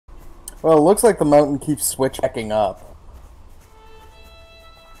Well, it looks like the mountain keeps switching up.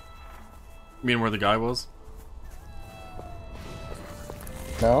 You mean where the guy was?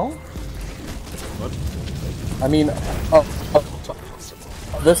 No? What? I mean,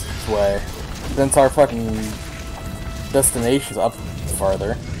 this way. Since our fucking destination's up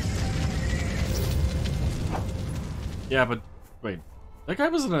farther. Yeah, but wait. That guy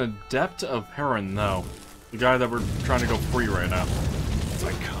was an adept of Perrin, though. The guy that we're trying to go free right now.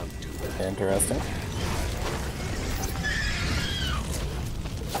 I can't do that. Interesting.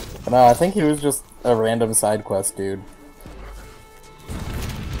 But no, I think he was just a random side quest dude.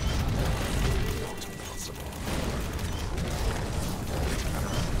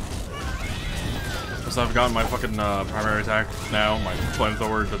 So I've gotten my fucking primary attack now. My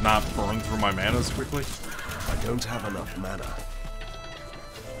flamethrower does not burn through my mana as quickly. I don't have enough mana.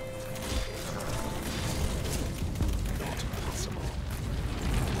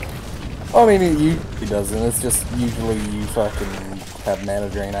 Well, I mean, it usually doesn't. It's just usually you fucking have mana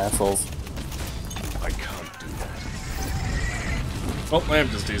drain assholes. I can't do that. Oh, I am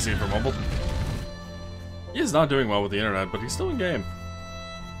just DC for mobile. He is not doing well with the internet, but he's still in game.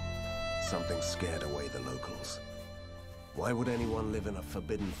 Something scared away the locals. Why would anyone live in a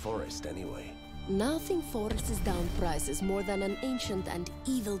forbidden forest anyway? Nothing forces down prices more than an ancient and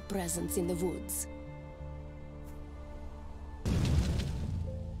evil presence in the woods.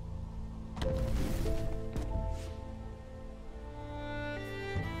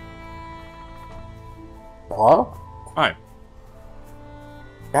 Hello? Hi.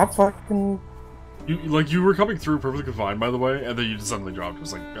 That fucking... You were coming through perfectly fine, by the way, and then you just suddenly dropped. It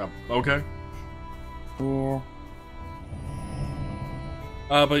was like, okay. Yeah.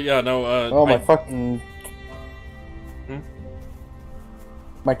 But yeah, no, Oh, my fucking... Hmm?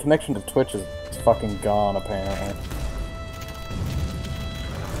 My connection to Twitch is fucking gone, apparently.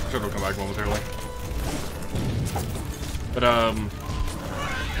 Sure, it'll come back momentarily. But,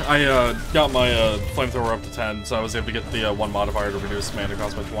 I, got my, flamethrower up to 10, so I was able to get the, one modifier to reduce mana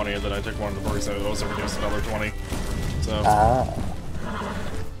cost by 20, and then I took one of the perks that also reduced another 20. So...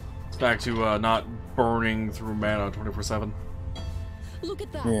 It's back to, not burning through mana 24/7. Look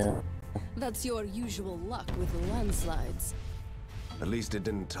at that! Yeah. That's your usual luck with landslides. At least it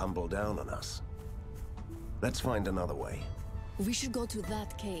didn't tumble down on us. Let's find another way. We should go to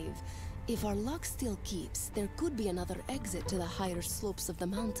that cave. If our luck still keeps, there could be another exit to the higher slopes of the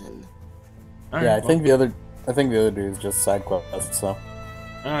mountain. Right, Yeah, I well, think the other dude is just side quest, so...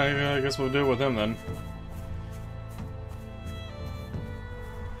 Alright, I guess we'll do it with him then.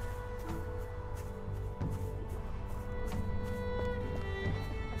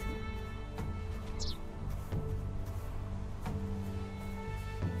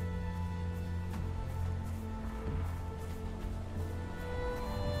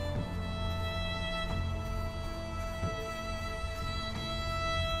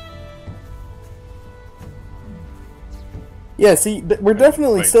 Yeah, see, we're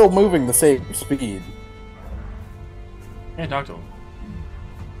definitely wait. still moving the same speed. Hey, talk to him.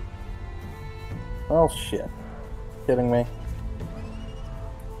 Oh, shit. Kidding me?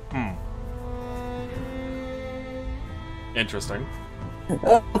 Interesting.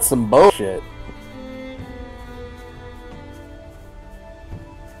 That's some bullshit.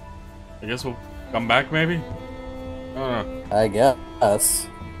 I guess we'll come back, maybe? I don't know. I guess.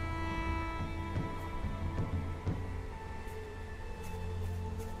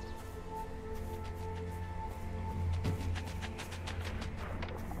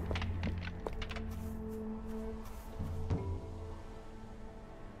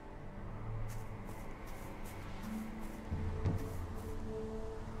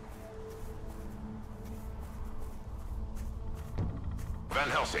 Van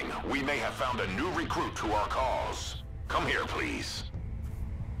Helsing, we may have found a new recruit to our cause. Come here, please.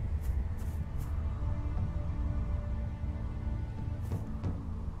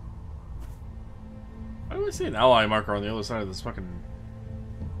 Why do I see an ally marker on the other side of this fucking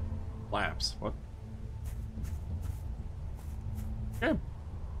lapse? What? Yeah.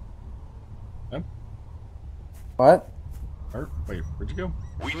 Yeah. What? Wait, where'd you go?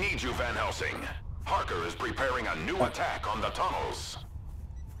 We need you, Van Helsing. Harker is preparing a new attack on the tunnels.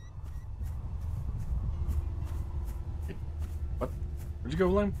 What? Where'd you go,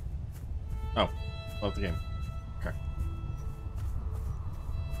 Lane? Oh, left the game. Okay.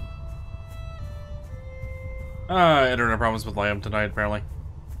 Internet problems with Lamb tonight, apparently.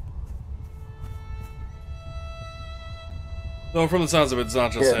 Though from the sounds of it, it's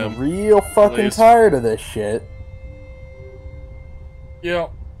not just Getting him. real fucking least. tired of this shit. Yeah,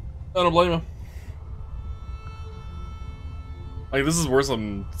 I don't blame him. Like, this is worse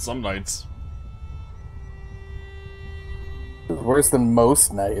than some nights. It's worse than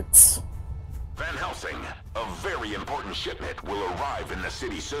most nights. Van Helsing, a very important shipment will arrive in the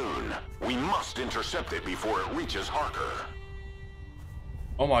city soon. We must intercept it before it reaches Harker.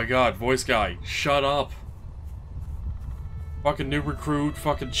 Oh my god, voice guy, shut up. Fucking new recruit,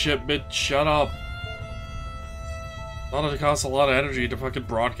 fucking shipment, shut up. Thought it costs a lot of energy to fucking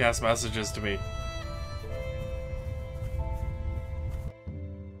broadcast messages to me.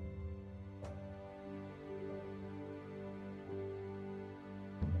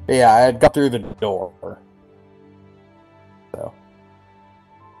 Yeah, I had got through the door. So.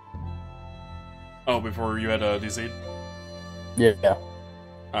 Oh, before you had DC'd? Yeah.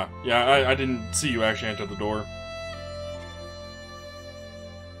 Ah, yeah, I didn't see you actually enter the door.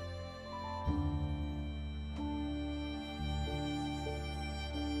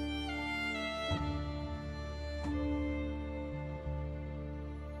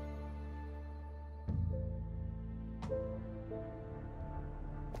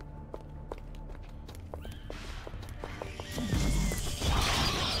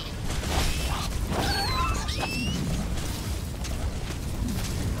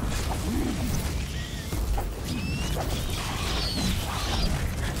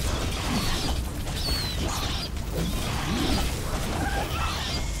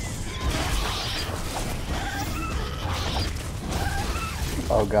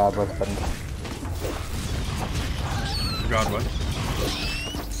 Oh god, what happened? God, what?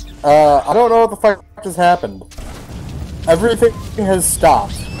 I don't know what the fuck just happened. Everything has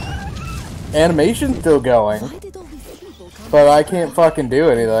stopped. Animation's still going. Why did all these people come But I can't fucking do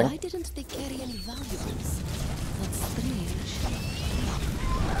Why anything. didn't they carry any valuables? That's strange.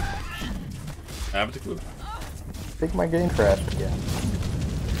 I haven't a clue. I think my game crashed again.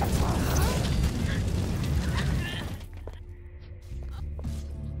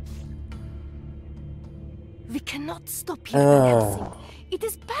 We cannot stop here, Van Helsing. It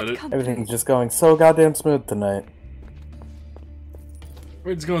is bad country. Everything's just going so goddamn smooth tonight.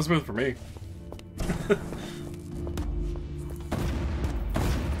 Wait, it's going smooth for me.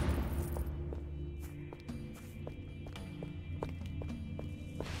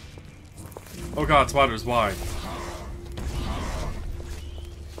 Oh god, spiders, why?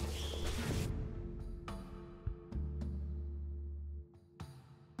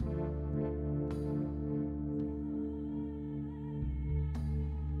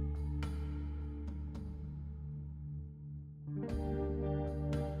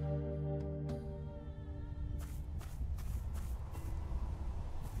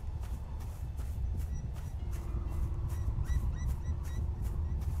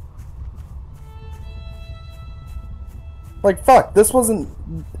 Like, fuck, this wasn't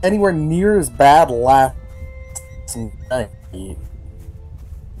anywhere near as bad last night. I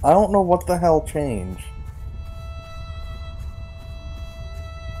don't know what the hell changed.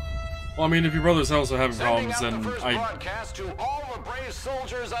 Well, I mean, if your brother's also having Sending problems, out then the first I... broadcast to all the brave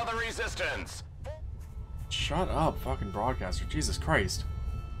soldiers of the Resistance. Shut up, fucking broadcaster. Jesus Christ.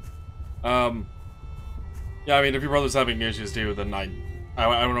 Yeah, I mean, if your brother's having issues too, then I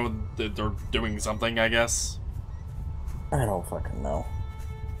don't know, that they're doing something, I guess. I don't fucking know.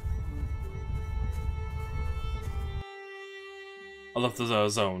 I left the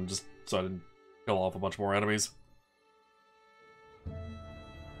zone just so I didn't kill off a bunch more enemies.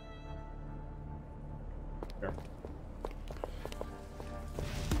 Here.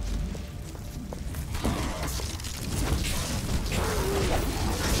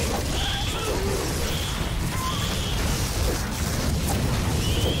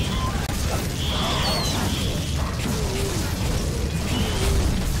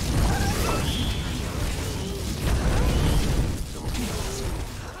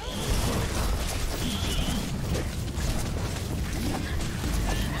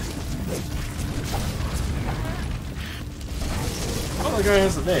 Oh, the guy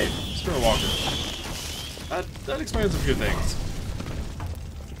has a name. Stir Walker. That explains a few things.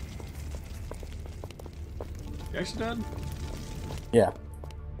 You actually dead? Yeah.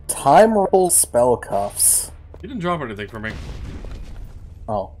 Time roll spell cuffs. You didn't drop anything for me.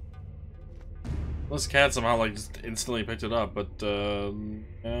 Oh. Unless Cat somehow like just instantly picked it up, but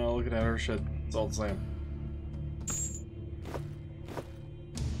yeah, looking at her shit, it's all the same.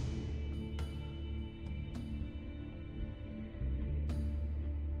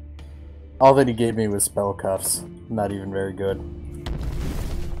 All that he gave me was spell cuffs. Not even very good.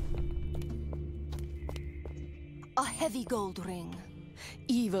 A heavy gold ring.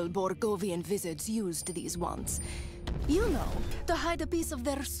 Evil Borgovian wizards used these once. You know, to hide a piece of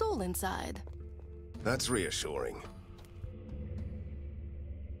their soul inside. That's reassuring.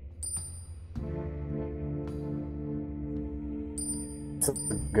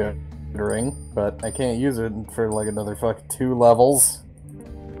 a good ring, but I can't use it for like another fucking 2 levels.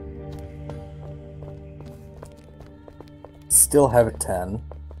 Still have a 10.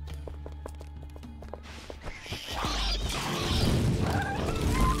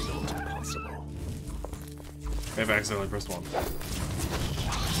 I've accidentally pressed 1.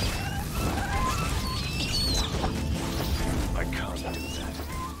 I can't do that.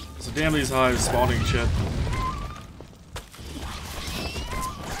 So damn these hives spawning shit.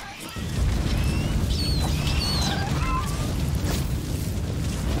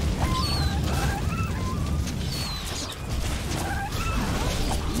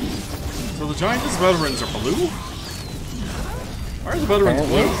 So the Giantess veterans are blue? Why are the veterans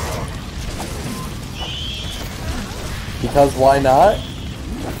blue? Because why not?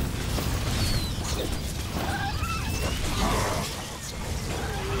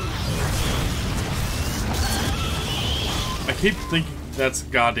 I keep thinking that's a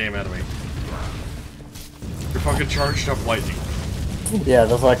goddamn enemy. You're fucking charged up lightning. Yeah,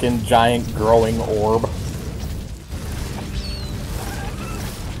 the fucking giant growing orb.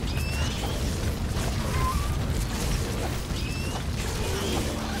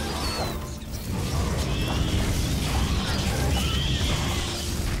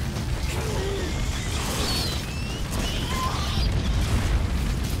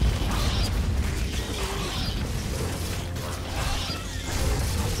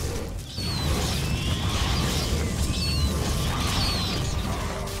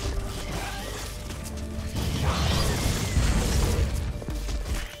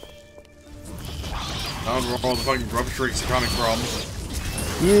 Down where all the fucking rubber streaks are coming from.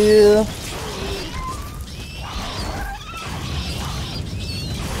 Yeah.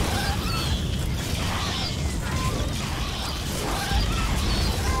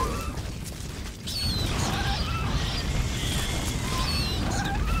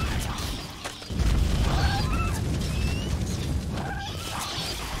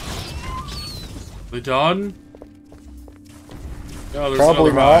 They done? No, there's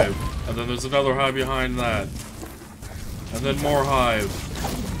Probably another not. hive. And then there's another hive behind that. And then more hive.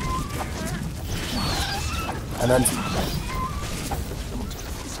 And then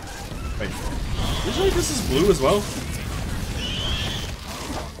Wait. Usually this is blue as well?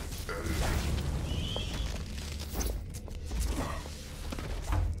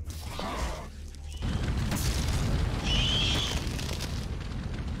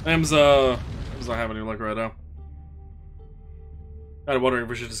 Em's not having any luck right now. I'm wondering if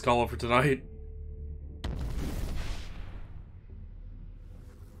we should just call it for tonight.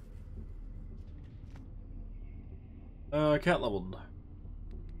 Cat leveled.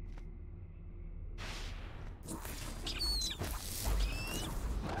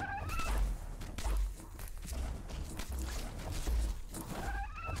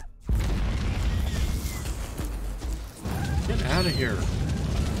 Get out of here.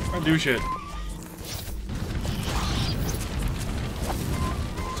 Try to do shit.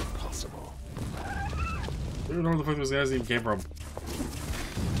 Impossible. I don't know where the fuck those guys even came from.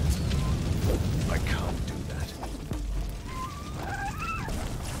 I can't do that.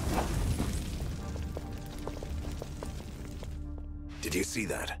 Did you see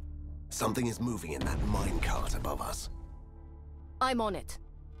that? Something is moving in that minecart above us. I'm on it.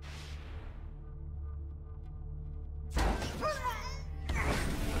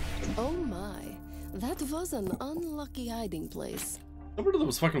 Oh my, that was an unlucky hiding place. Remember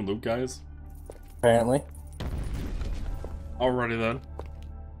those fucking loot guys? apparently. Alrighty then.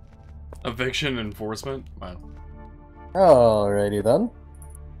 Eviction enforcement? Wow. Alrighty then.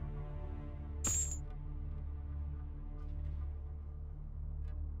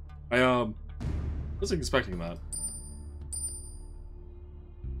 I wasn't expecting that.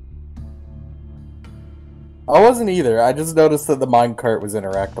 I wasn't either. I just noticed that the minecart was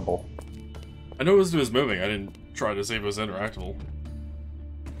interactable. I noticed it was moving. I didn't try to see if it was interactable.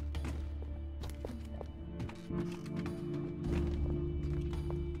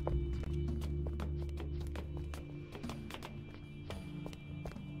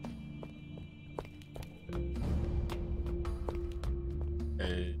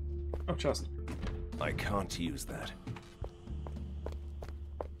 Hey. Oh, chest. I can't use that.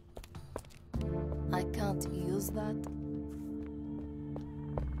 I can't use that.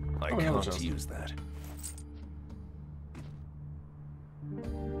 I Oh, yeah, can't chest. use that.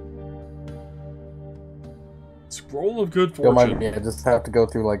 Scroll of good Don't mind fortune. me, I just have to go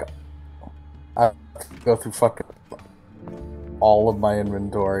through like... I have to go through fucking... all of my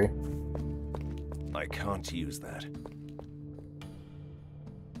inventory. I can't use that.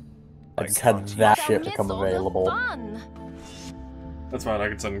 I just had that shit become available. That's fine, I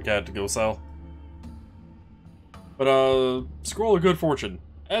can send Cat to go sell. But, Scroll of Good Fortune.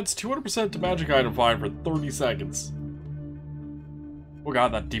 Adds 200% to magic item find for 30 seconds. Oh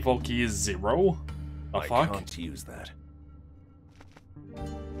god, that default key is 0? The fuck? I can't use that.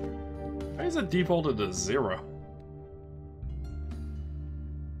 Why is it defaulted to 0?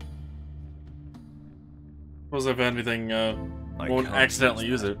 Suppose if anything, won't accidentally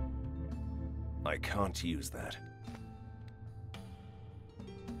use it. I can't use that.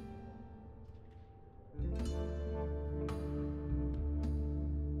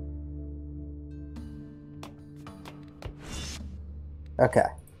 Okay.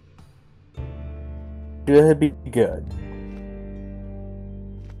 Should be good.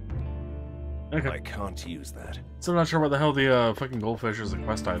 Okay. I can't use that. So I'm not sure what the hell the fucking goldfish is a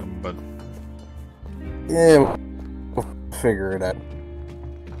quest item, but... Yeah, we'll figure it out.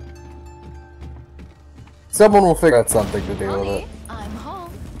 Someone will figure out something to do with it. I'm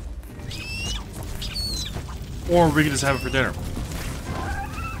home. Or we can just have it for dinner.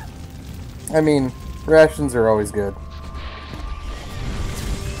 I mean, rations are always good.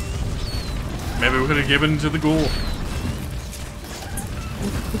 Maybe we could have given to the ghoul.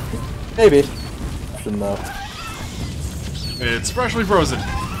 Maybe. Shouldn't know. It's freshly frozen.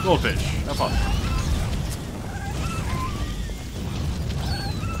 Goldfish. Have fun.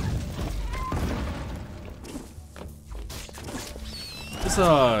 This,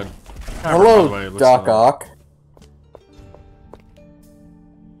 Cavern, by Hello, the way, looks, Doc Ock.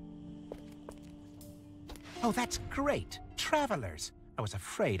 Oh, that's great. Travelers. I was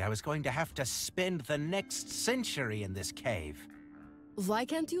afraid I was going to have to spend the next century in this cave. Why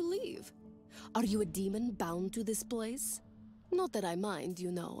can't you leave? Are you a demon bound to this place? Not that I mind,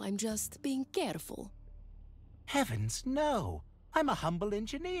 you know. I'm just being careful. Heavens, no. I'm a humble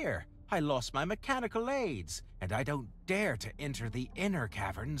engineer. I lost my mechanical aids, and I don't dare to enter the inner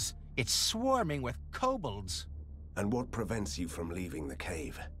caverns. It's swarming with kobolds. And what prevents you from leaving the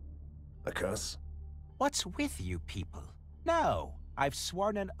cave? A curse? What's with you people? No. I've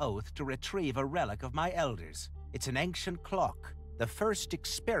sworn an oath to retrieve a relic of my elders. It's an ancient clock, the first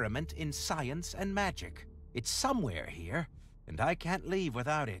experiment in science and magic. It's somewhere here, and I can't leave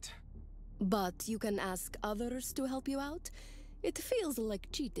without it. But you can ask others to help you out? It feels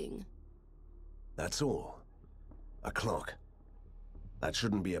like cheating. That's all. A clock. That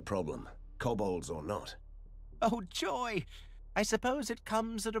shouldn't be a problem, kobolds or not. Oh, joy! I suppose it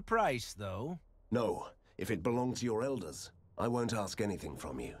comes at a price, though. No, if it belonged to your elders, I won't ask anything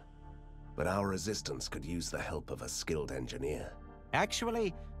from you. But our resistance could use the help of a skilled engineer.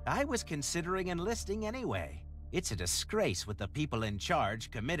 Actually, I was considering enlisting anyway. It's a disgrace what the people in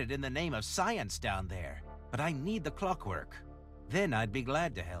charge committed in the name of science down there. But I need the clockwork. Then I'd be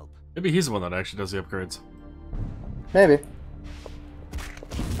glad to help. Maybe he's the one that actually does the upgrades. Maybe.